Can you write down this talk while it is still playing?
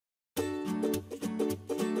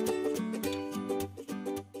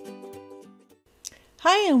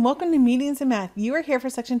Hi, and welcome to Meetings in Math. You are here for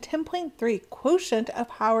section 10.3, Quotient of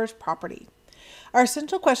Powers Property. Our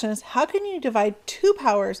essential question is, how can you divide two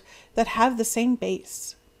powers that have the same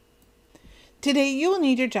base? Today, you will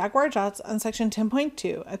need your Jaguar Jots on section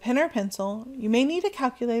 10.2, a pen or pencil. You may need a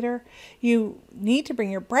calculator. You need to bring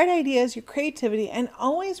your bright ideas, your creativity, and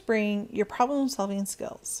always bring your problem-solving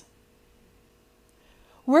skills.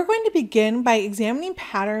 We're going to begin by examining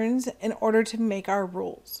patterns in order to make our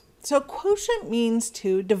rules. So quotient means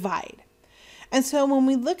to divide. And so when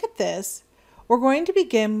we look at this, we're going to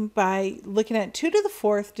begin by looking at 2 to the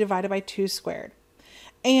 4th divided by 2 squared.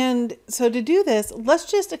 And so to do this, let's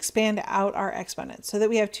just expand out our exponents so that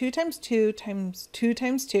we have 2 times 2 times 2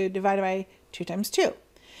 times 2 divided by 2 times 2.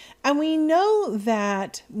 And we know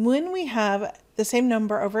that when we have the same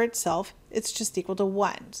number over itself, it's just equal to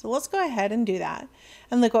 1. So let's go ahead and do that.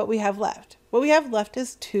 And look what we have left. What we have left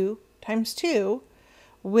is 2 times 2,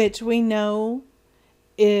 which we know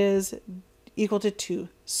is equal to 2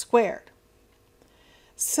 squared.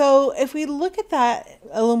 So if we look at that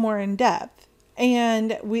a little more in depth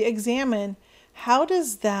and we examine how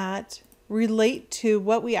does that relate to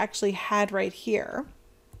what we actually had right here,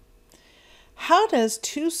 how does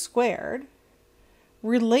 2 squared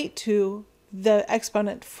relate to the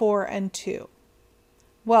exponent 4 and 2?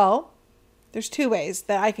 Well, there's 2 ways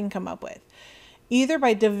that I can come up with, either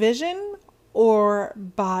by division or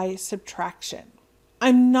by subtraction.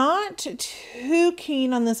 I'm not too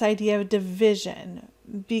keen on this idea of division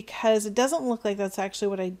because it doesn't look like that's actually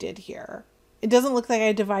what I did here. It doesn't look like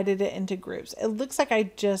I divided it into groups. It looks like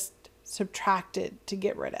I just subtracted to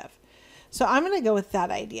get rid of. So I'm going to go with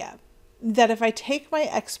that idea, that if I take my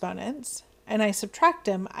exponents and I subtract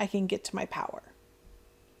them, I can get to my power.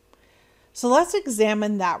 So let's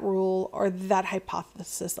examine that rule or that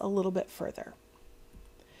hypothesis a little bit further.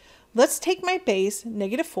 Let's take my base,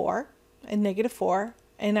 -4 and -4,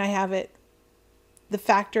 and I have it, the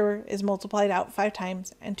factor is multiplied out 5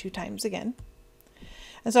 times and 2 times again.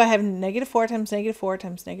 And so I have -4 times -4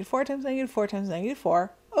 times -4 times -4 times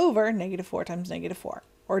 -4 over -4 times -4,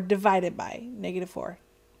 or divided by -4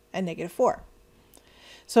 and -4.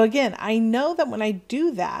 So again, I know that when I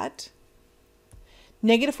do that,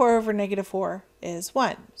 -4 over -4 is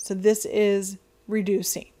 1. So this is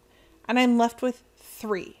reducing. And I'm left with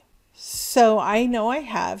 3. So I know I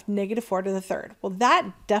have -4 to the 3rd. Well,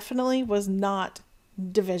 that definitely was not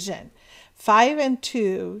division. 5 and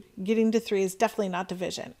 2 getting to 3 is definitely not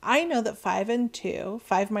division. I know that 5 and 2,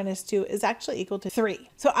 5 minus 2 is actually equal to 3.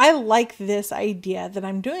 So I like this idea that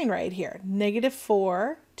I'm doing right here.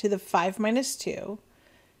 -4 to the 5 minus 2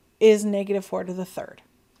 is -4 to the 3rd.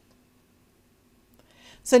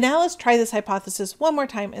 So now let's try this hypothesis one more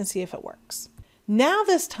time and see if it works. Now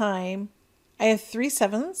this time I have 3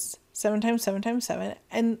 sevens, 7 times 7 times 7,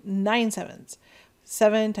 and 9 sevens.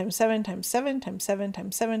 7 times 7 times 7 times 7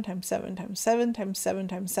 times 7 times 7 times 7 times 7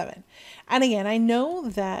 times 7. And again, I know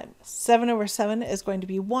that 7 over 7 is going to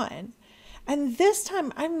be 1. And this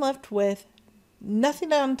time I'm left with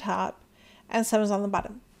nothing on top and 7's on the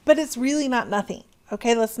bottom. But it's really not nothing.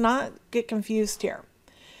 Okay, let's not get confused here.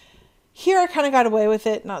 Here I kind of got away with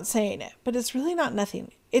it, not saying it, but it's really not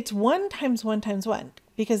nothing. It's 1 times 1 times 1,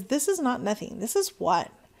 because this is not nothing. This is 1.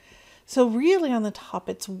 So really on the top,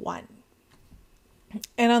 it's 1.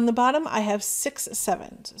 And on the bottom, I have 6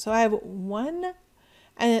 sevens. So I have 1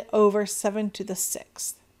 and over 7 to the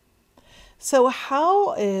 6th. So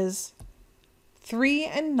how is 3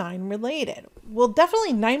 and 9 related? Well,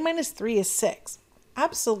 definitely 9 minus 3 is 6.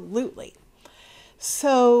 Absolutely.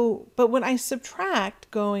 So, but when I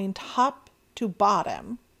subtract going top to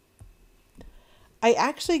bottom, I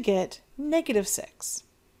actually get -6.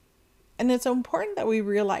 And it's important that we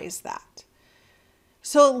realize that.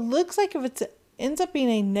 So it looks like if it ends up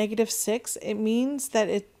being a -6, it means that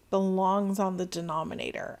it belongs on the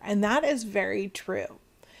denominator. And that is very true.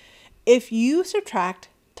 If you subtract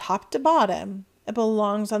top to bottom, it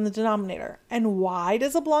belongs on the denominator. And why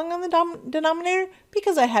does it belong on the denominator?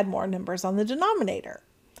 Because I had more numbers on the denominator.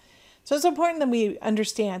 So it's important that we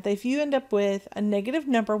understand that if you end up with a negative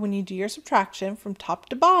number when you do your subtraction from top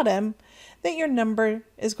to bottom, that your number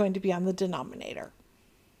is going to be on the denominator.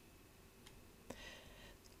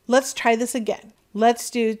 Let's try this again. Let's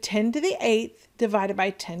do 10 to the 8th divided by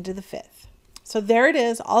 10 to the 5th. So there it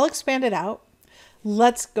is, all expanded out.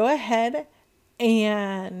 Let's go ahead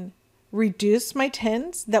and reduce my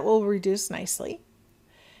 10s. That will reduce nicely.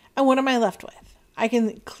 And what am I left with? I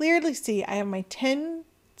can clearly see I have my 10s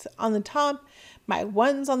on the top, my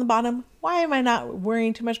 1s on the bottom. Why am I not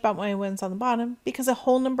worrying too much about my 1s on the bottom? Because a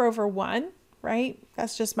whole number over 1, right?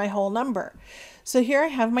 That's just my whole number. So here I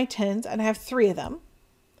have my 10s and I have 3 of them.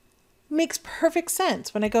 Makes perfect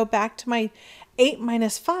sense. When I go back to my 8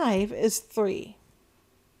 minus 5 is 3.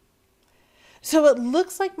 So it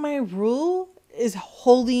looks like my rule is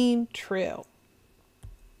holding true.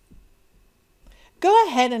 Go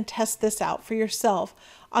ahead and test this out for yourself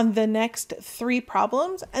on the next 3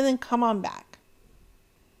 problems and then come on back.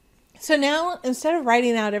 So now, instead of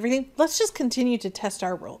writing out everything, let's just continue to test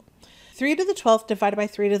our rule. 3 to the 12th divided by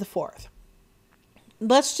 3 to the 4th.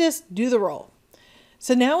 Let's just do the roll.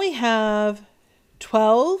 So now we have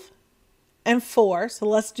 12 and 4. So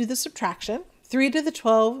let's do the subtraction. 3 to the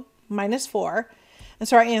 12 minus 4. And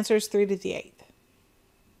so our answer is 3 to the 8th.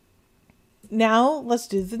 Now let's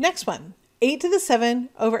do the next one. 8 to the 7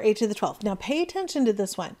 over 8 to the 12th. Now pay attention to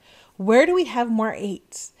this one. Where do we have more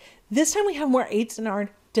 8s? This time we have more 8s in our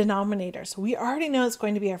denominator. So we already know it's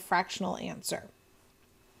going to be a fractional answer.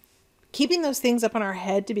 Keeping those things up in our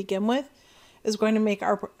head to begin with is going to make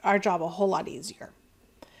our job a whole lot easier.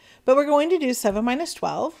 But we're going to do 7 minus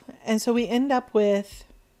 12. And so we end up with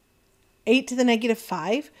 8 to the negative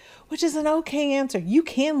 5, which is an okay answer. You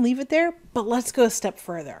can leave it there, but let's go a step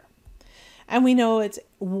further. And we know it's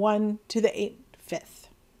 1 to the 8/5.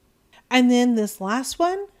 And then this last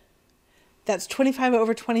one, that's 25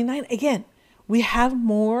 over 29. Again, we have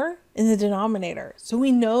more in the denominator. So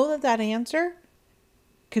we know that that answer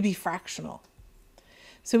could be fractional.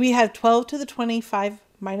 So we have 12 to the 25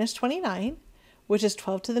 minus 29, which is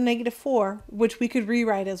 12 to the negative 4, which we could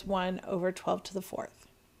rewrite as 1 over 12 to the 4th.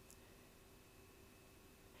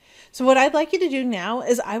 So what I'd like you to do now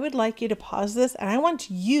is I would like you to pause this and I want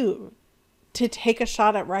you to take a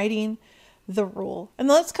shot at writing the rule. And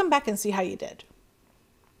let's come back and see how you did.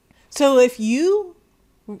 So if you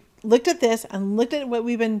looked at this and looked at what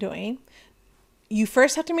we've been doing, you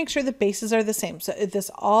first have to make sure the bases are the same. So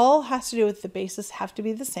this all has to do with the bases have to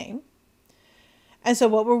be the same. And so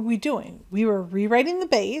what were we doing? We were rewriting the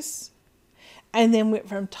base, and then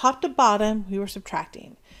from top to bottom, we were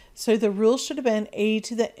subtracting. So the rule should have been a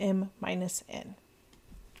to the m minus n.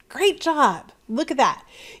 Great job. Look at that.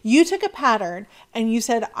 You took a pattern and you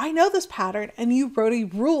said, I know this pattern, and you wrote a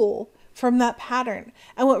rule from that pattern.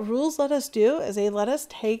 And what rules let us do is they let us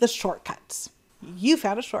take the shortcuts. You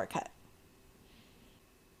found a shortcut.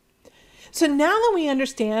 So now that we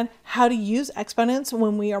understand how to use exponents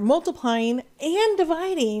when we are multiplying and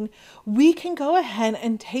dividing, we can go ahead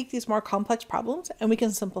and take these more complex problems and we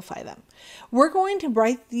can simplify them. We're going to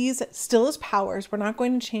write these still as powers. We're not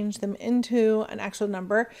going to change them into an actual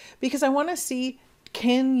number because I want to see,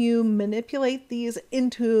 can you manipulate these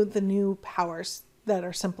into the new powers that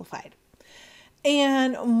are simplified?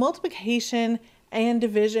 And multiplication and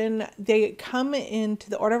division, they come into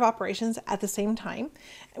the order of operations at the same time,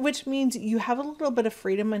 which means you have a little bit of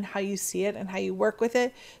freedom in how you see it and how you work with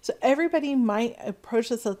it. So everybody might approach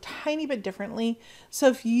this a tiny bit differently. So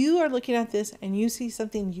if you are looking at this and you see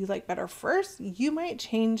something you like better first, you might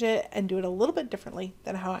change it and do it a little bit differently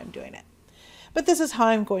than how I'm doing it. But this is how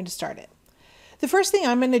I'm going to start it. The first thing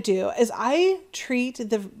I'm going to do is I treat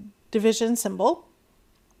the division symbol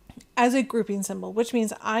as a grouping symbol, which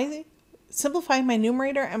means I simplify my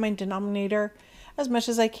numerator and my denominator as much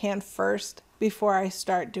as I can first before I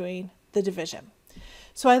start doing the division.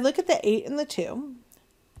 So I look at the 8 and the 2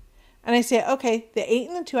 and I say, okay, the 8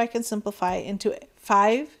 and the 2 I can simplify into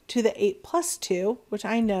 5 to the 8 plus 2, which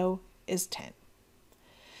I know is 10.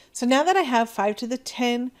 So now that I have 5 to the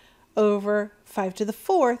 10 over 5 to the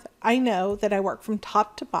 4th, I know that I work from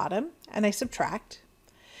top to bottom and I subtract.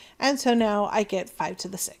 And so now I get 5 to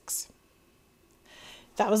the 6.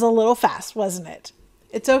 That was a little fast, wasn't it?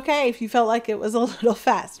 It's okay if you felt like it was a little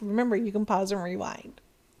fast. Remember, you can pause and rewind.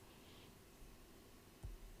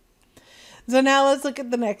 So now let's look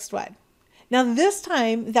at the next one. Now this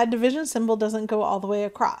time, that division symbol doesn't go all the way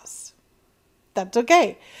across. That's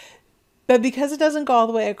okay. But because it doesn't go all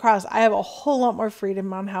the way across, I have a whole lot more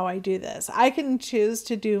freedom on how I do this. I can choose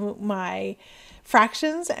to do my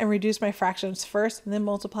fractions and reduce my fractions first and then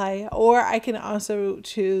multiply, or I can also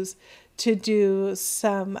choose to do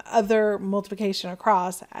some other multiplication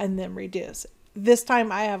across and then reduce. This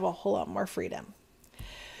time I have a whole lot more freedom.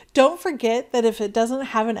 Don't forget that if it doesn't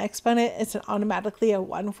have an exponent, it's automatically a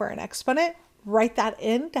 1 for an exponent. Write that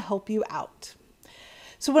in to help you out.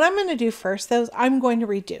 So what I'm going to do first, though, is I'm going to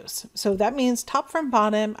reduce. So that means top from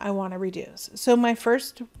bottom, I want to reduce. So my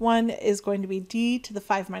first one is going to be d to the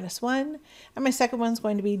 5 minus 1. And my second one is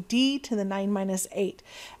going to be d to the 9 minus 8.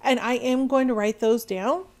 And I am going to write those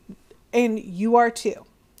down. And you are too.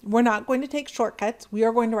 We're not going to take shortcuts. We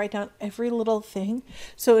are going to write down every little thing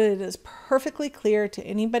so it is perfectly clear to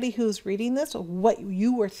anybody who's reading this what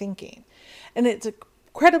you were thinking. And it's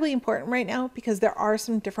incredibly important right now because there are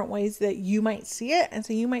some different ways that you might see it. And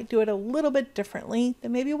so you might do it a little bit differently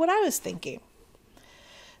than maybe what I was thinking.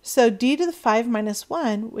 So d to the 5 minus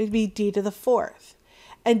 1 would be d to the 4th.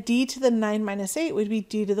 And d to the 9 minus 8 would be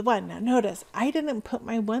d to the 1. Now notice, I didn't put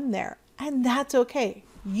my 1 there, and that's okay.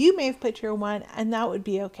 You may have put your 1, and that would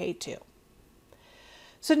be okay too.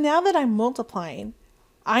 So now that I'm multiplying,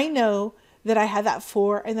 I know that I have that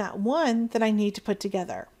 4 and that 1 that I need to put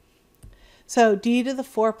together. So d to the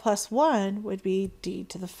 4 plus 1 would be d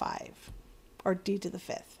to the 5, or d to the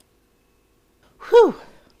 5th. Whew!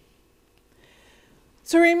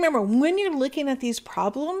 So remember, when you're looking at these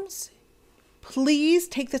problems, please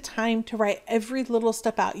take the time to write every little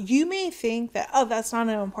step out. You may think that, oh, that's not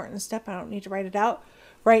an important step, I don't need to write it out.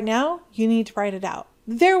 Right now, you need to write it out.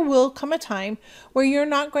 There will come a time where you're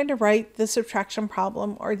not going to write the subtraction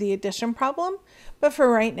problem or the addition problem, but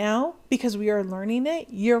for right now, because we are learning it,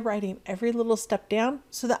 you're writing every little step down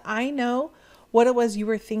so that I know what it was you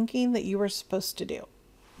were thinking that you were supposed to do.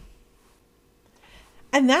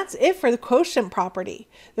 And that's it for the quotient property.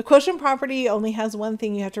 The quotient property only has one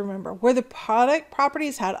thing you have to remember, where the product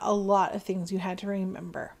properties had a lot of things you had to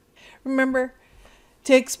remember. Remember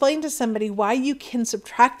to explain to somebody why you can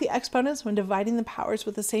subtract the exponents when dividing the powers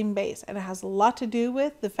with the same base. And it has a lot to do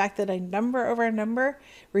with the fact that a number over a number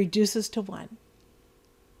reduces to 1.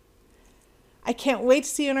 I can't wait to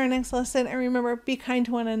see you in our next lesson. And remember, be kind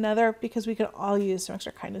to one another because we can all use some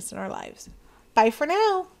extra kindness in our lives. Bye for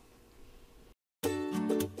now.